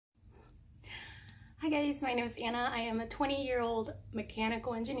Hi guys, my name is Anna. I am a 20-year-old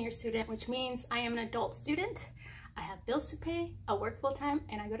mechanical engineer student, which means I am an adult student. I have bills to pay, I work full-time,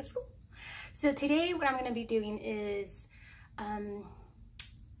 and I go to school. So today what I'm going to be doing is I'm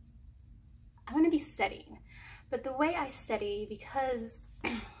going to be studying. But the way I study, because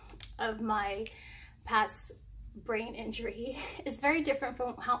of my past brain injury, is very different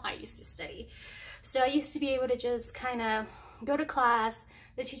from how I used to study. So I used to be able to just kind of go to class,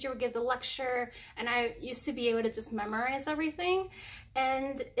 the teacher would give the lecture, and I used to be able to just memorize everything,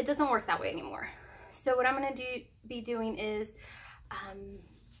 and it doesn't work that way anymore. So what I'm going to be doing is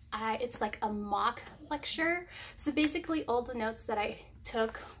it's like a mock lecture. So basically all the notes that I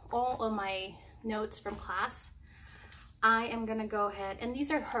took, all of my notes from class, I am going to go ahead, and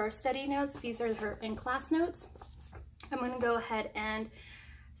these are her study notes, these are her in-class notes. I'm going to go ahead and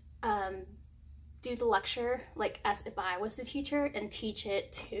do the lecture like as if I was the teacher and teach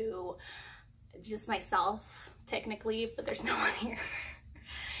it to just myself technically, but there's no one here.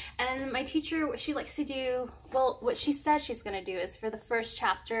 And my teacher, what she likes to do, well, what she said she's going to do is for the first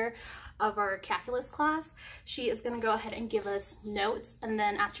chapter of our calculus class, she is going to go ahead and give us notes, and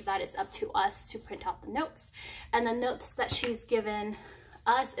then after that it's up to us to print out the notes. And the notes that she's given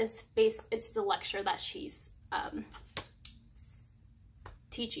us is it's the lecture that she's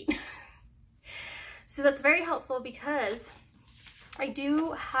teaching. So that's very helpful because I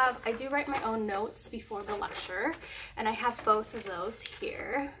do write my own notes before the lecture, and I have both of those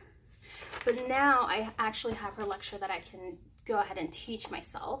here. But now I actually have her lecture that I can go ahead and teach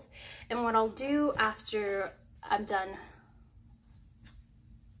myself. And what I'll do after I'm done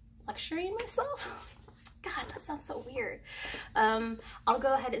lecturing myself, God, that sounds so weird. I'll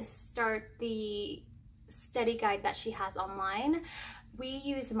go ahead and start the study guide that she has online. We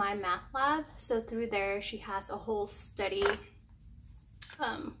use My Math Lab, so through there she has a whole study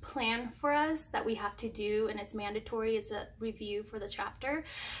plan for us that we have to do, and it's mandatory. It's a review for the chapter.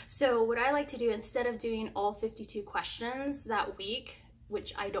 So what I like to do, instead of doing all 52 questions that week,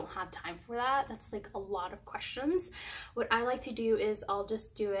 which I don't have time for that, that's like a lot of questions, what I like to do is I'll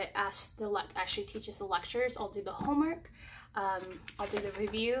just do it as she teaches the lectures. I'll do the homework, I'll do the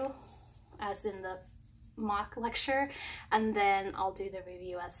review as in the mock lecture, and then I'll do the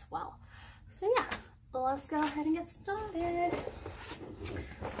review as well. So yeah, let's go ahead and get started.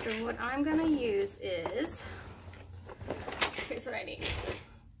 So what I'm gonna use is, here's what I need.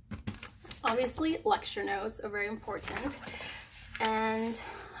 Obviously lecture notes are very important, and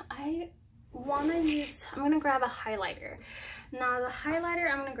I'm gonna grab a highlighter. Now the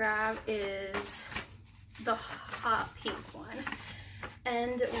highlighter I'm gonna grab is the hot pink one,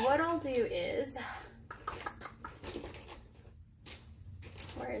 and what I'll do is,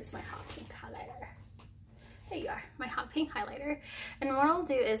 where is my hot pink highlighter? There you are, my hot pink highlighter. And what I'll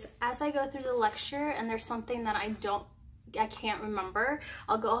do is, as I go through the lecture and there's something that I can't remember,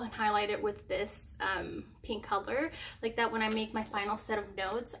 I'll go and highlight it with this pink color, like that when I make my final set of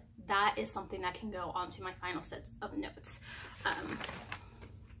notes, that is something that can go onto my final sets of notes.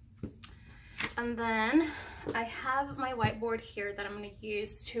 And then I have my whiteboard here that I'm going to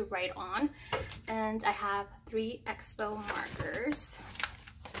use to write on, and I have 3 Expo markers.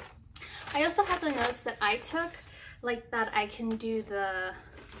 I also have the notes that I took, like that I can do the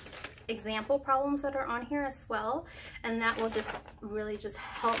example problems that are on here as well, and that will just really just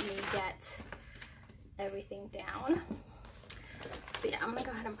help me get everything down. So yeah, I'm gonna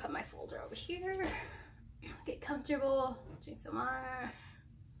go ahead and put my folder over here, get comfortable, drink some water.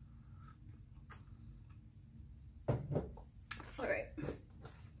 All right,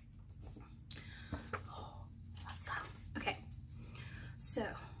 let's go. Okay, so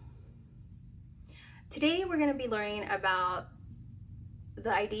today we're going to be learning about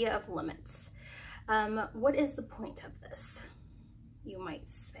the idea of limits. What is the point of this, you might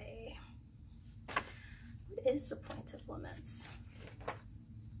say? What is the point of limits?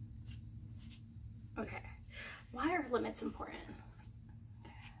 Okay, why are limits important?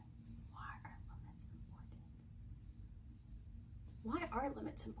 Why are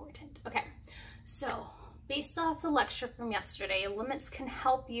limits important? Okay, so based off the lecture from yesterday, limits can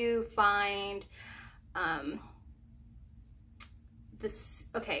help you find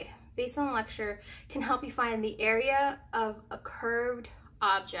based on the lecture, can help you find the area of a curved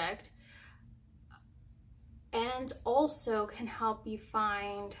object, and also can help you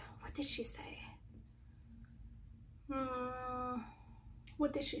find, what did she say?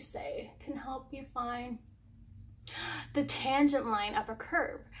 What did she say? Can help you find the tangent line of a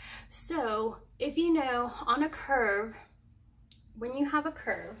curve. So if you know on a curve, when you have a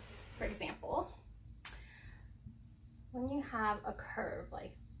curve, for example, when you have a curve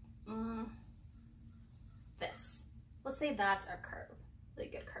like this. Let's say that's our curve, really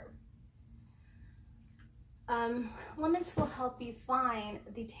good curve. Limits will help you find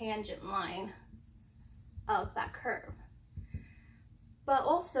the tangent line of that curve, but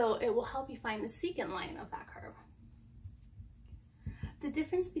also it will help you find the secant line of that curve. The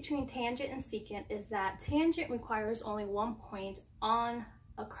difference between tangent and secant is that tangent requires only one point on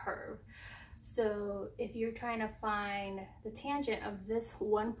a curve. So if you're trying to find the tangent of this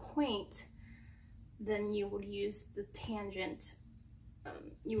one point, then you would use the tangent,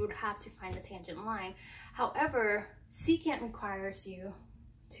 you would have to find the tangent line. However, secant requires you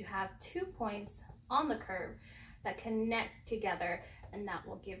to have 2 points on the curve that connect together, and that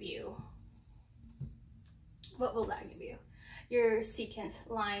will give you, what will that give you? Your secant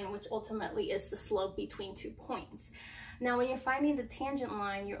line, which ultimately is the slope between 2 points. Now, when you're finding the tangent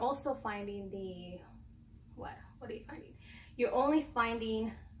line, you're also finding the, what are you finding? You're only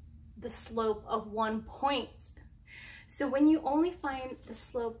finding the slope of 1 point. So when you only find the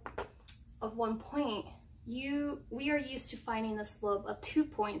slope of 1 point, we are used to finding the slope of 2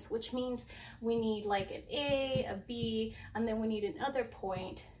 points, which means we need like an A, a B, and then we need another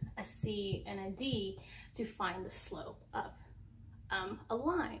point, a C, and a D to find the slope of a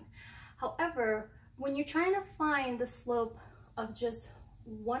line. However, when you're trying to find the slope of just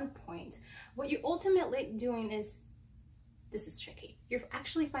 1 point, what you're ultimately doing is, this is tricky, you're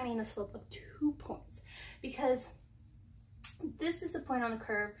actually finding the slope of 2 points, because this is the point on the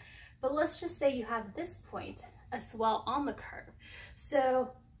curve, but let's just say you have this point as well on the curve.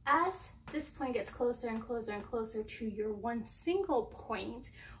 So as this point gets closer and closer and closer to your one single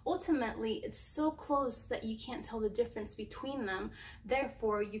point, ultimately it's so close that you can't tell the difference between them.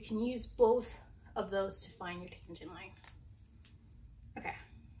 Therefore, you can use both of those to find your tangent line. Okay,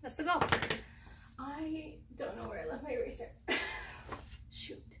 let's go. I don't know where I left my eraser.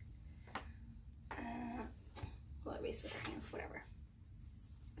 Shoot. Well, erase with your hands, whatever.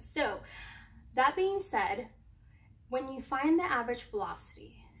 So, that being said, when you find the average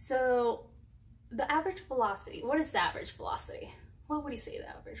velocity, so the average velocity, what is the average velocity? What would you say the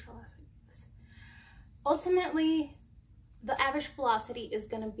average velocity is? Ultimately, the average velocity is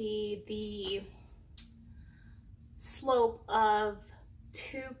going to be the slope of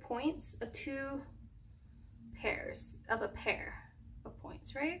 2 points, of 2 pairs, of a pair of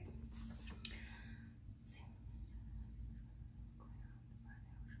points, right?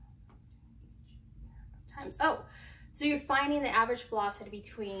 Times, oh, so you're finding the average velocity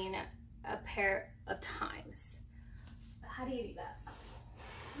between a pair of times. How do you do that?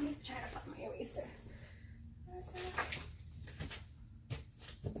 Let me try to find my eraser. What is that?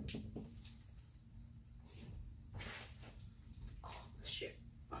 Oh, shoot.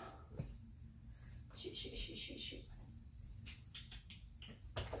 Shoot.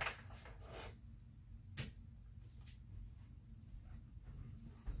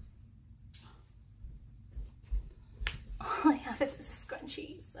 All I have is a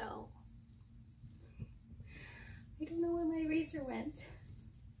scrunchie, so I don't know where my eraser went.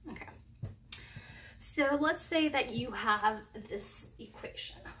 Okay. So let's say that you have this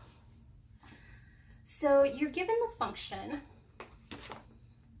equation. So you're given the function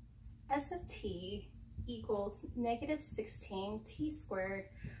s of t equals -16 t squared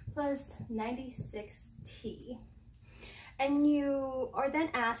plus 96 t. And you are then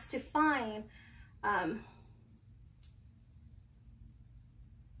asked to find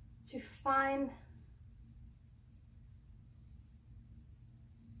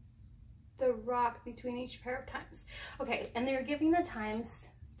the rock between each pair of times. Okay, and they're giving the times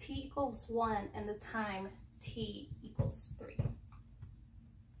t equals 1 and the time t equals 3.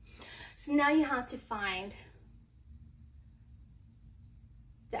 So now you have to find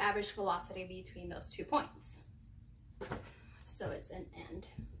the average velocity between those 2 points. So it's an end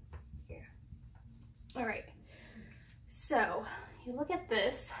here. All right, so you look at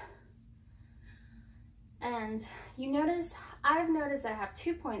this and I've noticed I have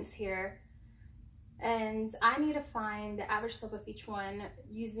 2 points here, and I need to find the average slope of each one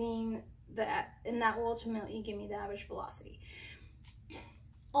using that, and that will ultimately give me the average velocity.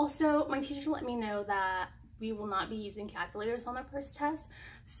 Also, my teacher let me know that we will not be using calculators on the first test.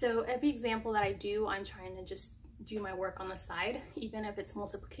 So every example that I do, I'm trying to just do my work on the side. Even if it's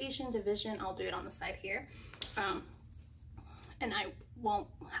multiplication, division, I'll do it on the side here. And I won't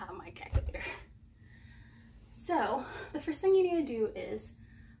have my calculator. So the first thing you need to do is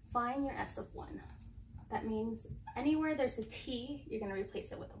find your S of 1. That means anywhere there's a t, you're going to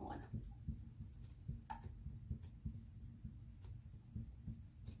replace it with a 1.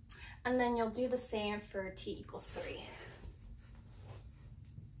 And then you'll do the same for t equals 3.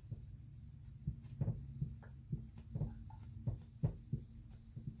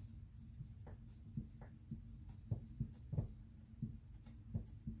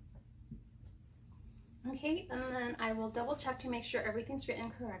 Okay, and then I will double check to make sure everything's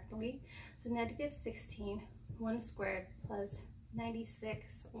written correctly. So negative 16, 1 squared plus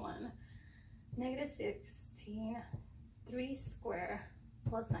 96, 1. Negative 16, 3 squared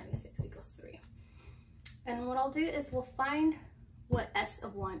plus 96 equals 3. And what I'll do is we'll find what s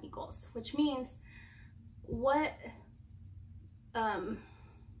of 1 equals, which means what does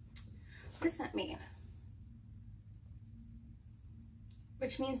that mean?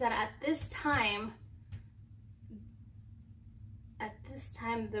 Which means that at this time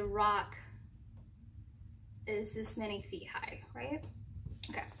the rock is this many feet high, right?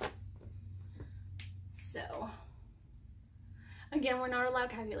 Okay. So again, we're not allowed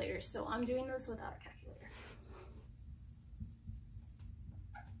calculators, so I'm doing this without a calculator.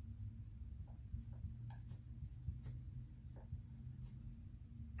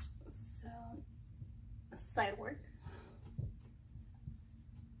 So side work.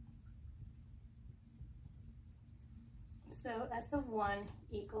 So S of 1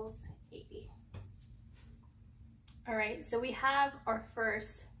 equals 80. All right, so we have our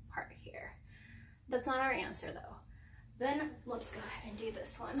first part here. That's not our answer though. Then let's go ahead and do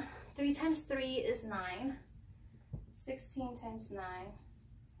this one. 3 times 3 is 9. 16 times 9,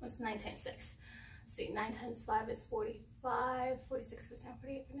 what's 9 times 6? Let's see, 9 times 5 is 45, 46 plus 10,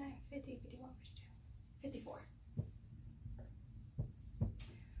 48, 49, 50, 51, 52, 54.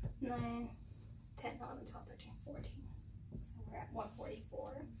 9, 10, 11, 12, 13, 14. So we're at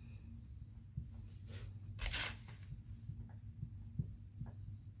 144.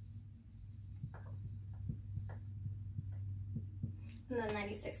 And then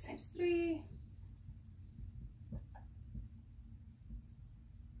 96 times 3.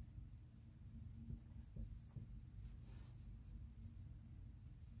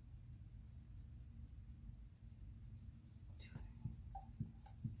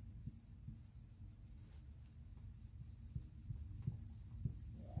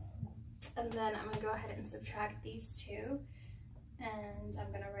 And then I'm going to go ahead and subtract these two, and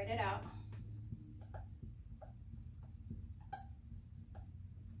I'm going to write it out.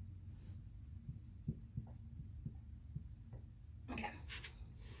 Okay.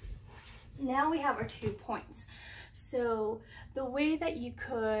 Now we have our 2 points. So the way that you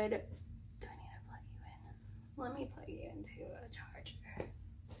could, do I need to plug you in? Let me plug you into a charger.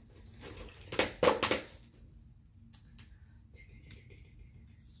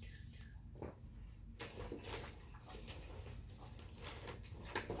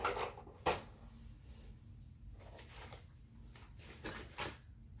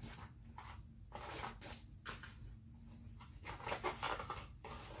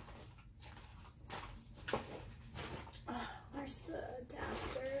 The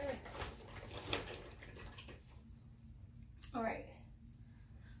adapter. All right,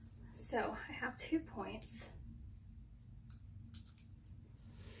 so I have 2 points.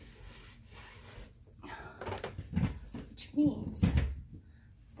 Which means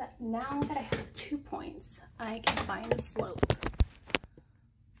that now that I have 2 points, I can find the slope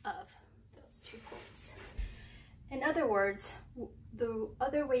of those 2 points. In other words, the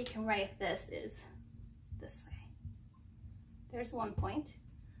other way you can write this is this way. There's 1 point,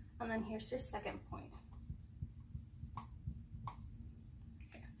 and then here's your 2nd point.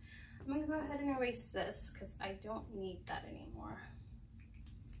 Okay. I'm gonna go ahead and erase this because I don't need that anymore.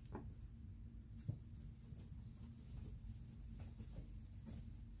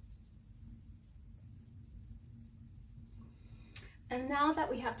 And now that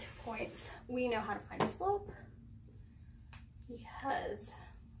we have 2 points, we know how to find a slope because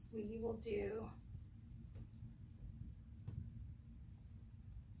we will do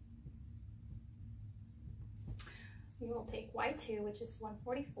we will take y2, which is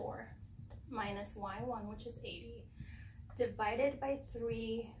 144, minus y1, which is 80, divided by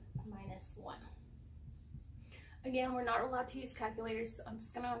 3 minus 1. Again, we're not allowed to use calculators, so I'm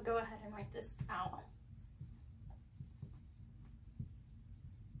just gonna go ahead and write this out.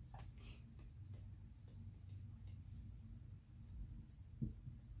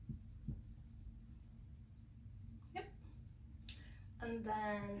 Yep. And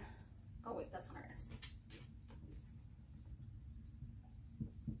then, oh wait, that's not our answer.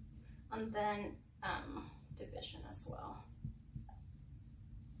 And then division as well,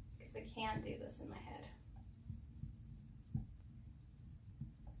 because I can't do this in my head.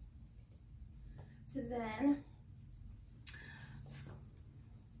 So then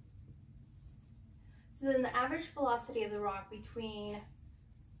the average velocity of the rock between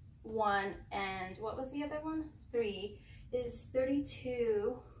 1 and, what was the other one? 3, is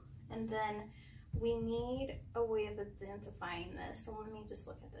 32, and then we need a way of identifying this. So let me just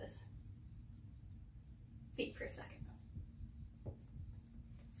look at this. feet per second.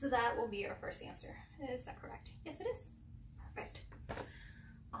 So that will be your first answer. Is that correct? Yes, it is. Perfect.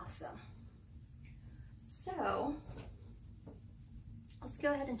 Awesome. So let's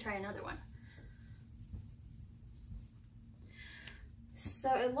go ahead and try another one.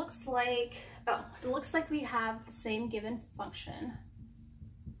 So it looks like, we have the same given function.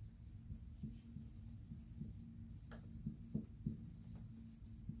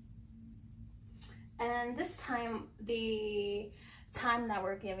 And this time, the time that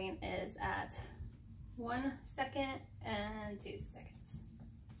we're giving is at 1 second and 2 seconds.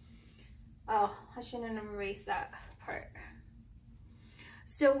 Oh, I shouldn't have erased that part.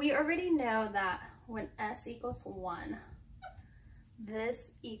 So we already know that when s equals 1,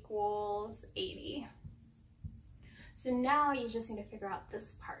 this equals 80. So now you just need to figure out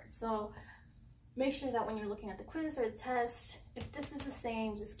this part. So make sure that when you're looking at the quiz or the test, if this is the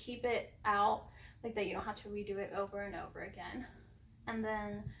same, just keep it out like that. You don't have to redo it over and over again. And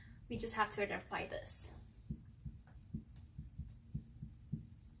then we just have to identify this.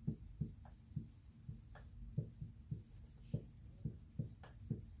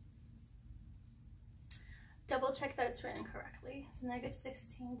 Double check that it's written correctly. So negative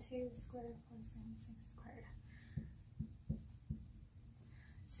 16 2 squared plus 6 squared.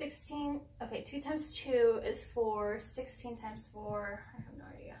 16, okay, 2 times 2 is 4, 16 times 4, I have no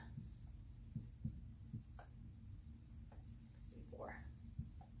idea. 64.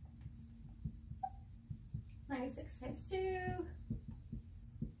 96 times 2,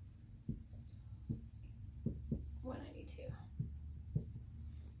 192.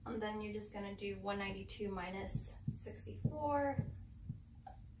 And then you're just gonna do 192 minus 64.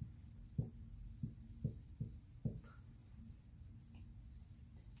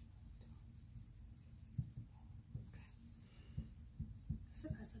 So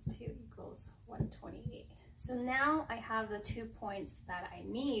S of 2 equals 128. So now I have the 2 points that I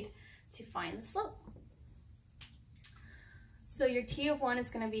need to find the slope. So your T of 1 is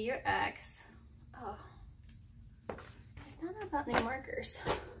going to be your X. Oh, I thought about new markers.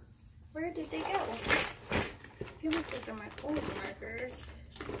 Where did they go? I feel like those are my old markers.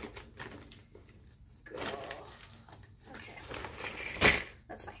 Okay,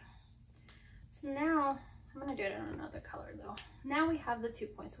 that's fine. So now I'm gonna do it in another color though. Now we have the 2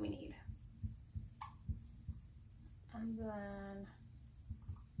 points we need.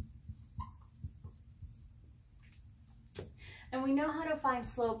 And we know how to find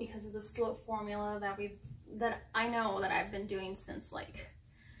slope because of the slope formula that I know that I've been doing since, like,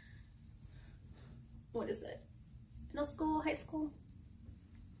 what is it? Middle school, high school?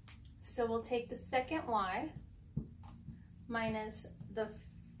 So we'll take the second y minus the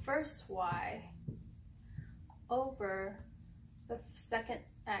first y over the second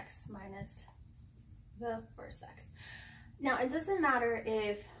x minus the first x. Now it doesn't matter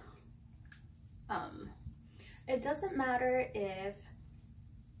if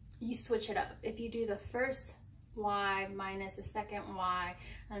you switch it up. If you do the first y minus the second y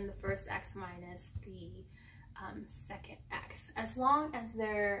and the first x minus the second x, as long as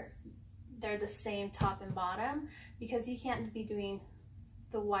they're the same top and bottom, because you can't be doing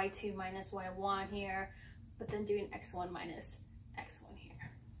the y2 minus y1 here, but then doing x1 minus x1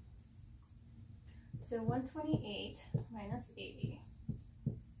 here. So 128 minus 80.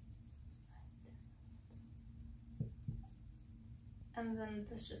 And then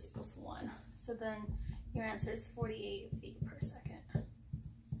this just equals 1. So then your answer is 48 feet per second.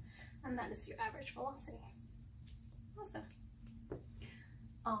 And that is your average velocity. Awesome.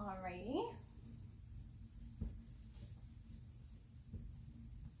 Alrighty.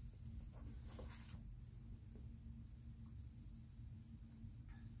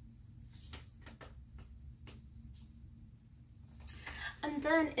 And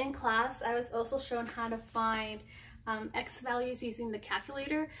then in class, I was also shown how to find x values using the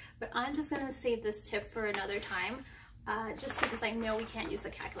calculator, but I'm just going to save this tip for another time, just because I know we can't use the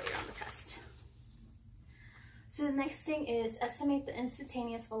calculator on the test. So the next thing is estimate the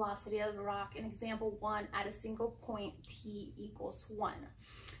instantaneous velocity of the rock in example 1 at a single point t equals 1.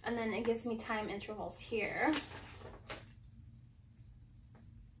 And then it gives me time intervals here.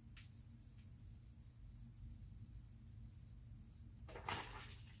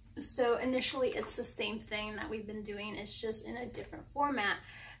 So initially it's the same thing that we've been doing, it's just in a different format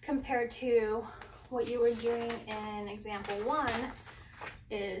compared to what you were doing in example 1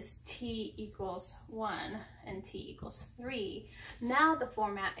 is t equals 1 and t equals 3. Now the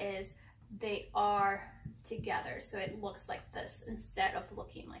format is they are together, so it looks like this instead of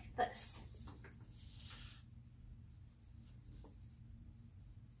looking like this.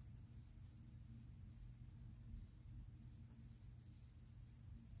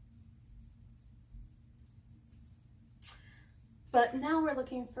 But now we're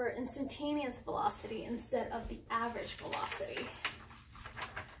looking for instantaneous velocity instead of the average velocity.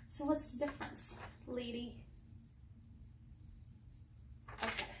 So what's the difference, lady?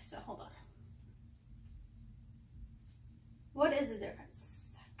 Okay, so hold on. What is the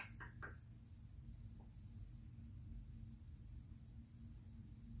difference?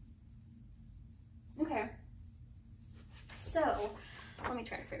 Okay, so let me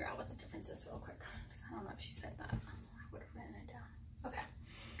try to figure out what the difference is real quick, because I don't know if she said that. I would have written it down. Okay,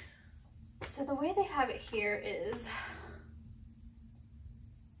 so the way they have it here is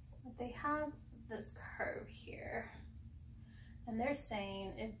they have this curve here, and they're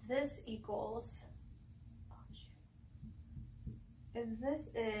saying if this equals, if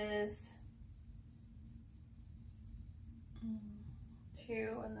this is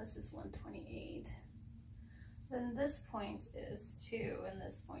 2 and this is 128, then this point is 2 and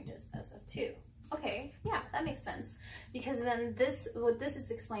this point is s of 2. Okay, yeah, that makes sense, because then this, what this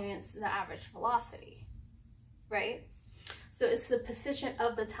is explaining is the average velocity, right? So it's the position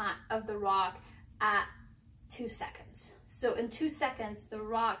of the time of the rock at 2 seconds. So in 2 seconds, the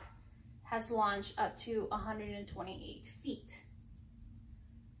rock has launched up to 128 feet.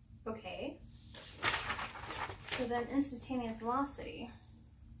 Okay, so then instantaneous velocity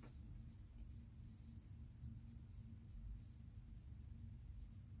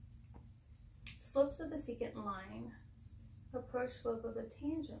slopes of the secant line approach slope of the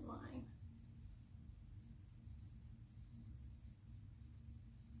tangent line.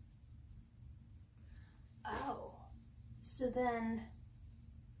 Oh, so then,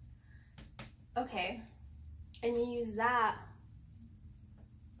 okay, and you use that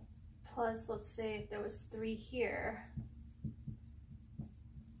plus, let's say if there was 3 here,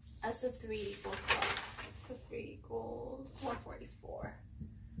 s of 3 equals what? So 3 equals 144.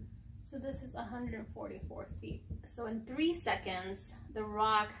 So this is 144 feet. So in 3 seconds, the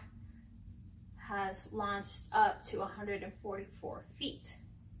rock has launched up to 144 feet.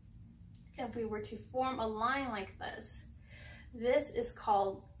 If we were to form a line like this, this is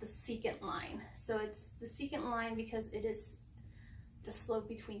called the secant line. So it's the secant line because it is the slope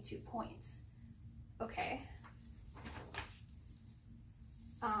between 2 points. Okay.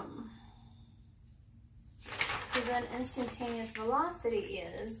 So then instantaneous velocity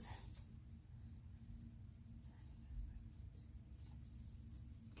is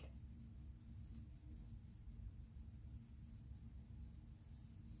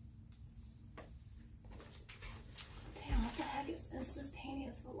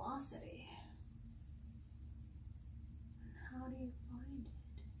instantaneous velocity. How do you find it?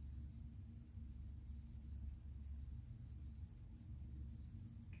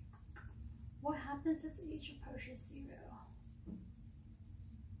 What happens as h approaches 0?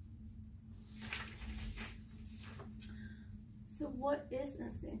 So what is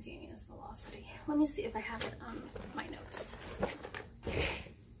instantaneous velocity? Let me see if I have it on my notes.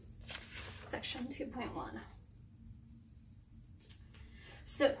 Section 2.1.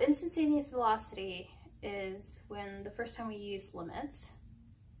 So instantaneous velocity is when the first time we use limits.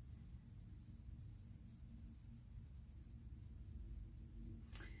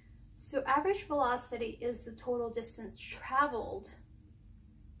 So average velocity is the total distance traveled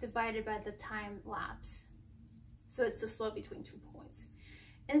divided by the time lapse. So it's the slope between 2 points.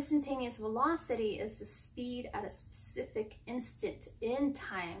 Instantaneous velocity is the speed at a specific instant in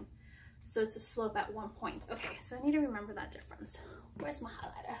time. So it's a slope at 1 point. Okay, so I need to remember that difference. Where's my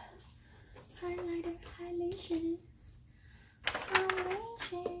highlighter? Highlighter, highlightation,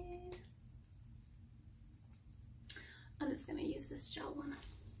 highlightation. I'm just gonna use this gel one.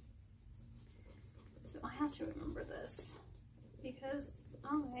 So I have to remember this because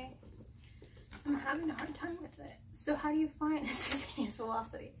I'm having a hard time with it. So how do you find instantaneous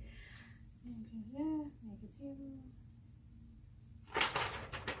velocity?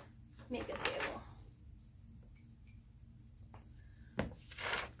 Make a table.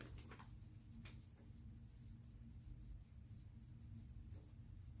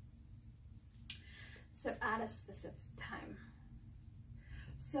 So at a specific time.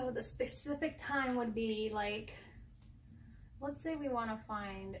 So the specific time would be like, let's say we want to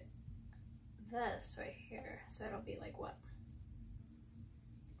find this right here. So it'll be like what?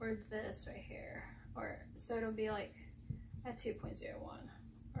 Or this right here. Or so it'll be like at 2.01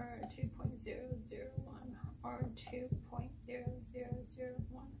 or 2.001 or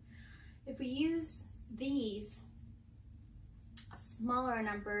 2.0001. If we use these smaller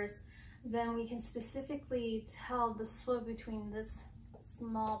numbers, then we can specifically tell the slope between this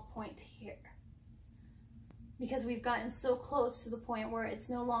small point here, because we've gotten so close to the point where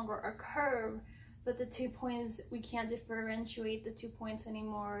it's no longer a curve, but the 2 points, we can't differentiate the 2 points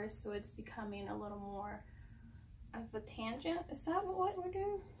anymore, so it's becoming a little more of a tangent. Is that what we're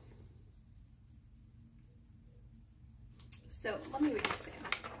doing? So let me read this again.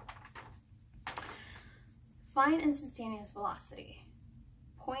 Find instantaneous velocity.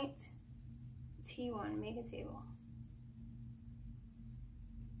 Point T1, make a table.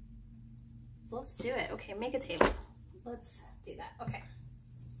 Let's do it. Okay, make a table. Let's do that. Okay.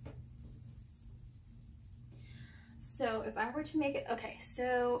 So if I were to make it, okay,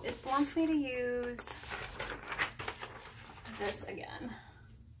 so it wants me to use this again,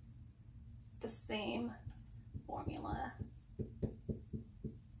 the same formula.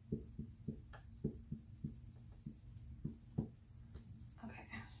 Okay,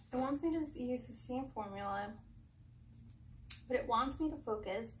 it wants me to use the same formula, but it wants me to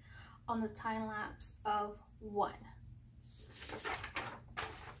focus on the time lapse of 1.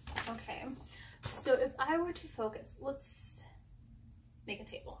 Okay, so if I were to focus, let's make a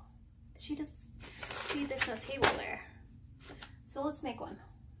table. She doesn't see, there's no table there. So let's make one,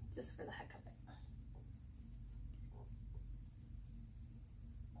 just for the heck of it.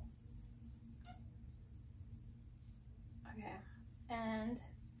 Okay, and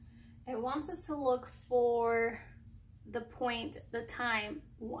it wants us to look for the point, the time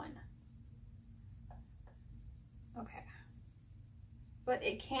 1. Okay, but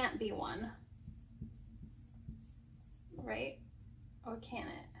it can't be 1, right? Or can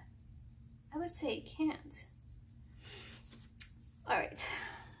it? I would say it can't. All right.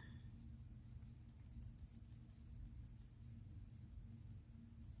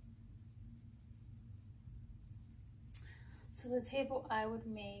 So the table I would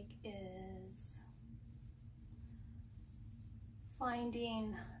make is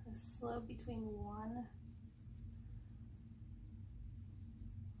finding the slope between 1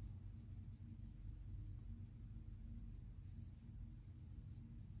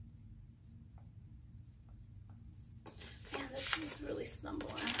 this is really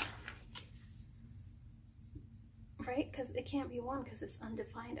stumbling, right? Because it can't be 1 because it's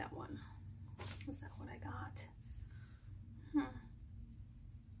undefined at 1. Is that what I got?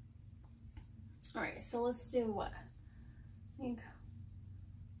 All right, so let's do what? I think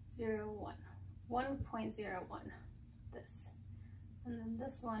 0, 1, 1.01, this. And then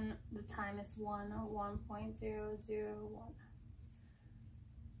this one, the time is 1, 1.001.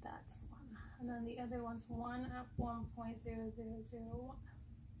 That's 1. And then the other one's 1 at 1.0001.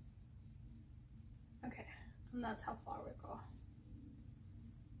 Okay, and that's how far we go.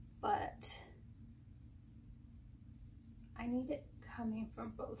 But I need it coming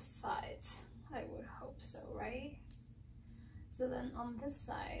from both sides. I would hope so, right? So then on this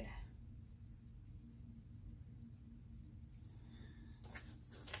side,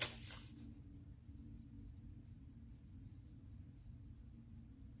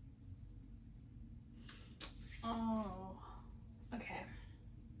 oh, okay.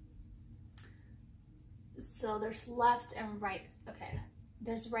 So there's left and right. Okay,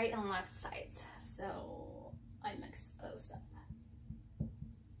 there's right and left sides. So I mixed those up.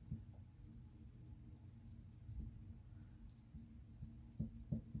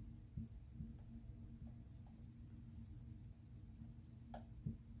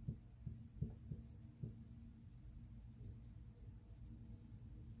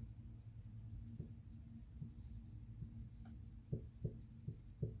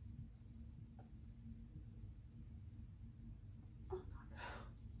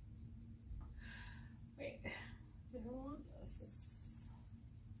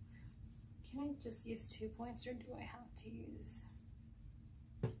 Can I just use 2 points, or do I have to use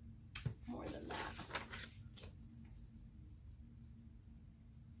more than that?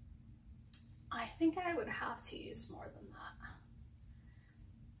 I think I would have to use more than that,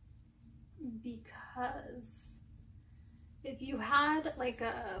 because if you had like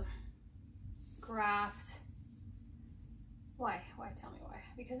a graph, why tell me why?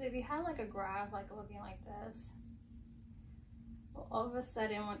 Because if you had like a graph like looking like this, well, all of a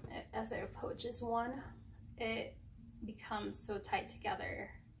sudden as it approaches 1, it becomes so tight together,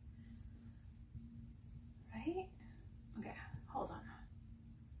 right? Okay, hold on.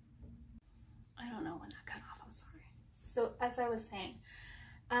 I don't know when that cut off, I'm sorry. So as I was saying,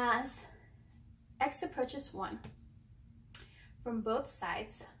 as x approaches 1 from both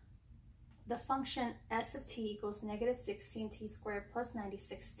sides, the function s of t equals negative 16t squared plus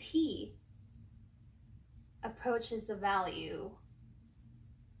 96t approaches the value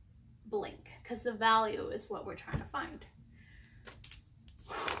blink, because the value is what we're trying to find.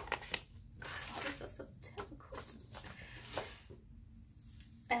 God, why is that so difficult?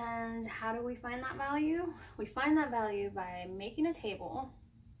 And how do we find that value? We find that value by making a table.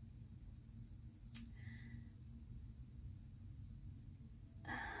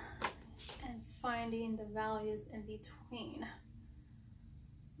 And finding the values in between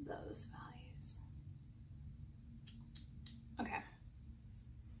those values. Okay.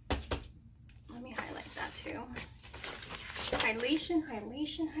 Let me highlight that too. Highlightation,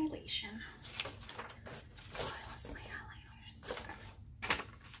 highlightation, highlightation. Oh, I lost my highlighters. Okay.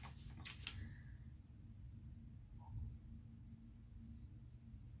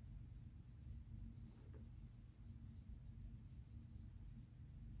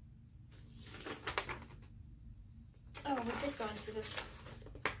 Oh, we did go into this.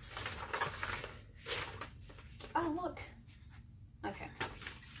 Oh, look. Okay.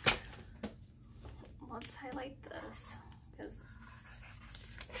 Let's highlight this because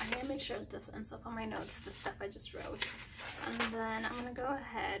I'm gonna make sure that this ends up on my notes, the stuff I just wrote. And then I'm gonna go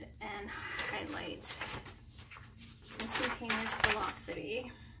ahead and highlight instantaneous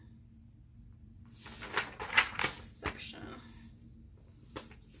velocity section.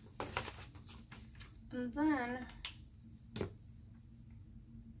 And then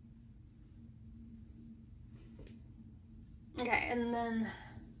okay, and then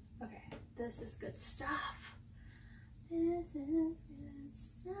okay, this is good stuff. This is good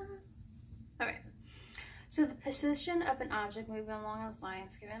stuff. Okay, so the position of an object moving along those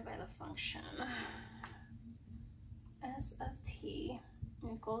lines given by the function s of t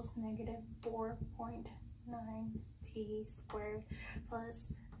equals negative 4.9 t squared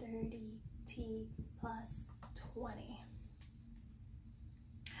plus 30t plus 20.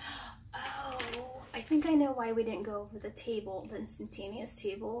 Oh, I think I know why we didn't go over the table, the instantaneous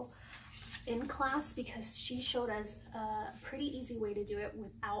table in class, because she showed us a pretty easy way to do it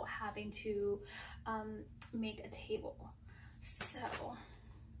without having to make a table. So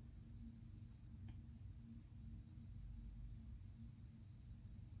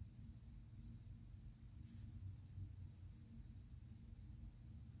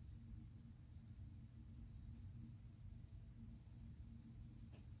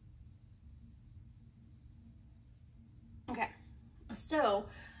okay, so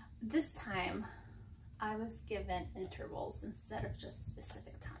this time I was given intervals instead of just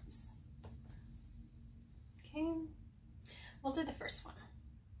specific times. Okay, we'll do the first one.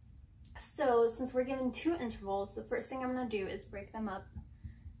 So since we're given 2 intervals, the first thing I'm going to do is break them up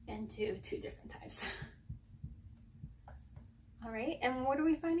into 2 different types. All right, and what are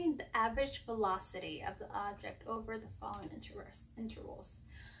we finding? The average velocity of the object over the following intervals.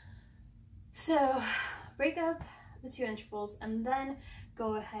 So break up the 2 intervals and then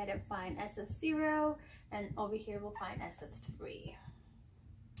go ahead and find s of 0, and over here we'll find s of 3.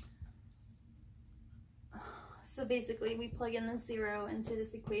 So basically we plug in the 0 into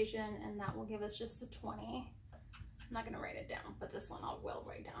this equation and that will give us just a 20. I'm not going to write it down, but this one I will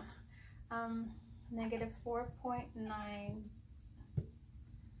write down. Negative 4.9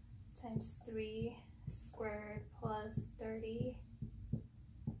 times 3 squared plus 30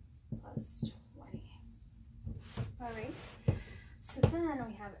 plus 20. All right. So then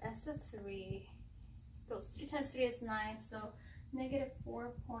we have s of 3 goes 3 times 3 is 9, so negative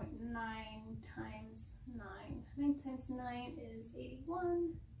 4.9 times 9. 9 times 9 is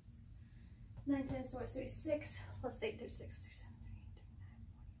 81. 9 times 4 is 36, plus 8, 36, 37,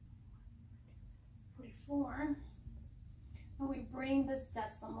 38, 44. And we bring this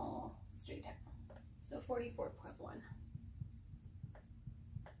decimal straight down, so 44.1.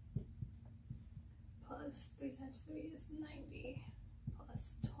 Plus 3 times 3 is 90,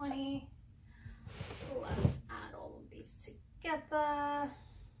 plus 20. Let's add all of these together.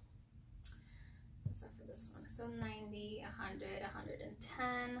 Except for this one. So 90, 100,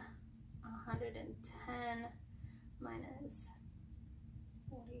 110, 110 minus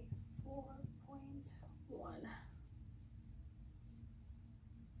 44.1.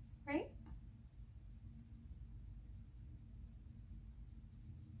 Right?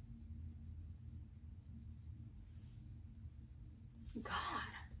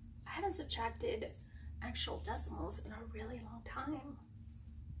 God, I haven't subtracted actual decimals in a really long time.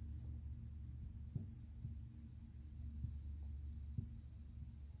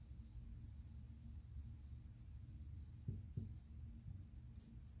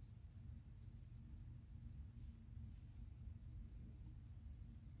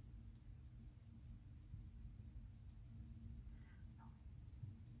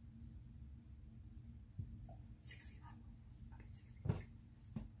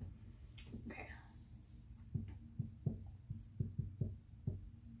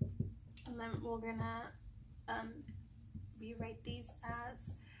 And then we're gonna rewrite these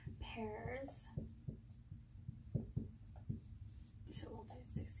as pairs. So we'll do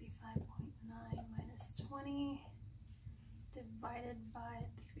 65.9 minus 20 divided by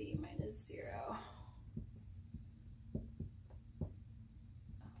 3 minus 0.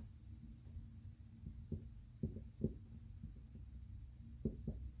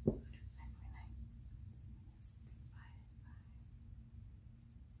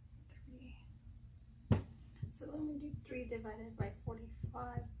 So let me do 3 divided by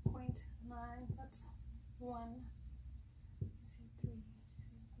 45.9. That's 1, 2, 3, 2,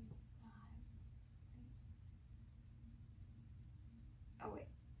 5. Oh wait.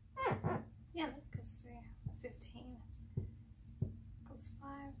 Yeah, that goes 3. 15 equals 5.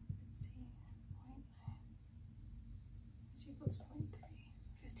 15.9. Which equals 0.3.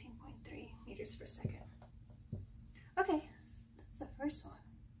 15.3 meters per second. Okay, that's the first one.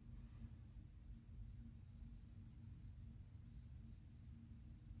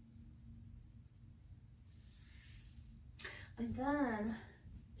 And then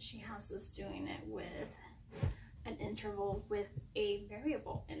she has us doing it with an interval with a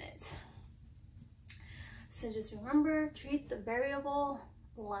variable in it. So just remember, treat the variable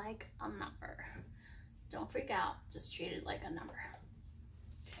like a number. So don't freak out, just treat it like a number.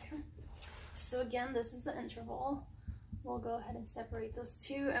 Okay. So again, this is the interval. We'll go ahead and separate those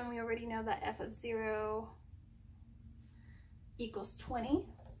two, and we already know that f of 0 equals 20.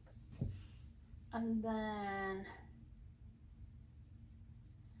 And then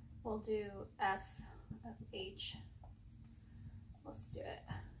we'll do f of h. Let's do it.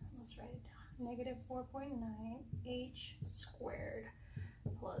 Let's write it down. Negative 4.9 h squared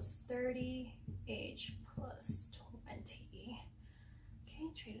plus 30 h plus 20.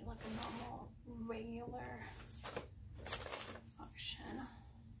 Okay, treat it like a normal, regular function.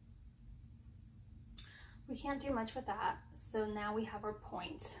 We can't do much with that. So now we have our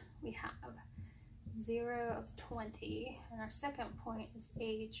points. We have 0 of 20, and our second point is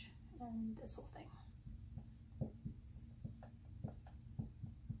h, and this whole thing.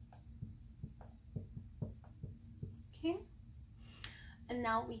 Okay, and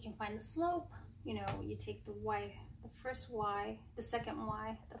now we can find the slope. You know, you take the y, the first y, the second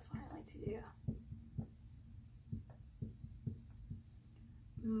y, that's what I like to do,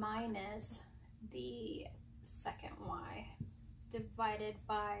 minus the second y divided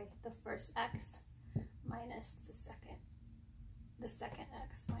by the first x minus the second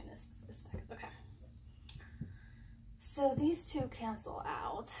x minus the first x. Okay, so these two cancel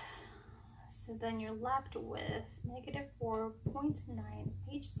out, so then you're left with negative 4.9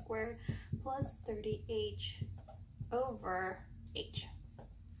 h squared plus 30h over h,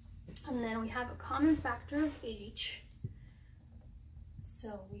 and then we have a common factor of h,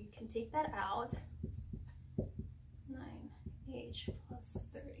 so we can take that out. 9h plus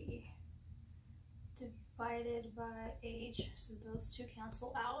 30 divided by h, so those two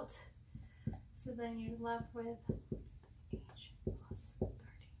cancel out, so then you're left with h plus 30.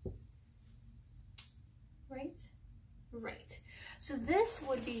 Right. So this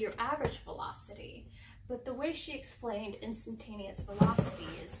would be your average velocity, but the way she explained instantaneous velocity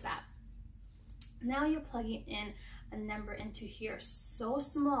is that now you're plugging in a number into here so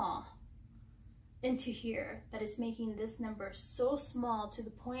small, into here, that it's making this number so small to the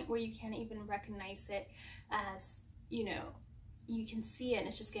point where you can't even recognize it as, you know, you can see it and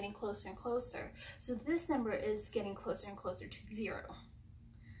it's just getting closer and closer. So this number is getting closer and closer to 0.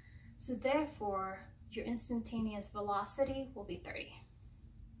 So therefore, your instantaneous velocity will be 30.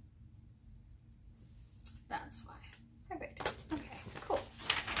 That's why. Perfect. Okay, cool.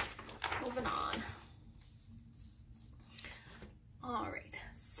 Moving on. All right,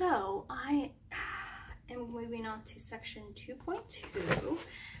 so I am moving on to section 2.2.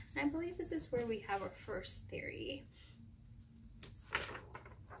 I believe this is where we have our first theory.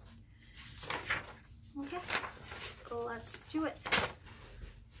 Okay, let's do it.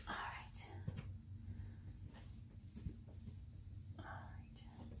 All right.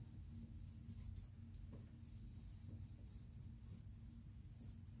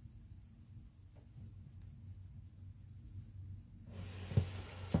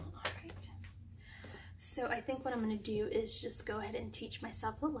 So I think what I'm going to do is just go ahead and teach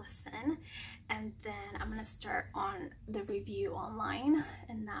myself the lesson, and then I'm going to start on the review online,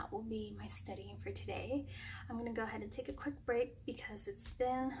 and that will be my studying for today. I'm going to go ahead and take a quick break because it's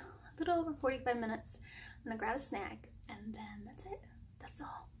been a little over 45 minutes. I'm going to grab a snack, and then that's it. That's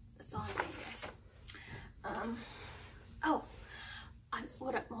all I'm doing, guys.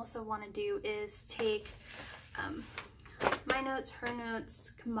 What I also want to do is take my notes, her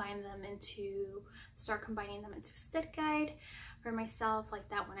notes, start combining them into a study guide for myself, like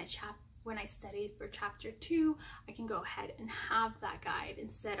that when I studied for chapter 2, I can go ahead and have that guide.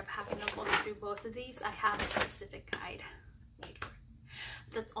 Instead of having to look through both of these, I have a specific guide made for it.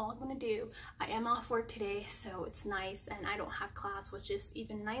 That's all I'm gonna do. I am off work today, so it's nice, and I don't have class, which is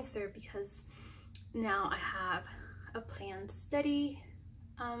even nicer because now I have a planned study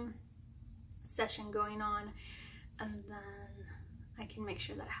session going on, and then I can make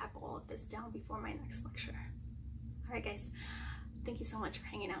sure that I have all of this down before my next lecture. All right, guys, thank you so much for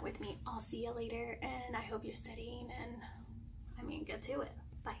hanging out with me. I'll see you later, and I hope you're studying, and I mean, get to it.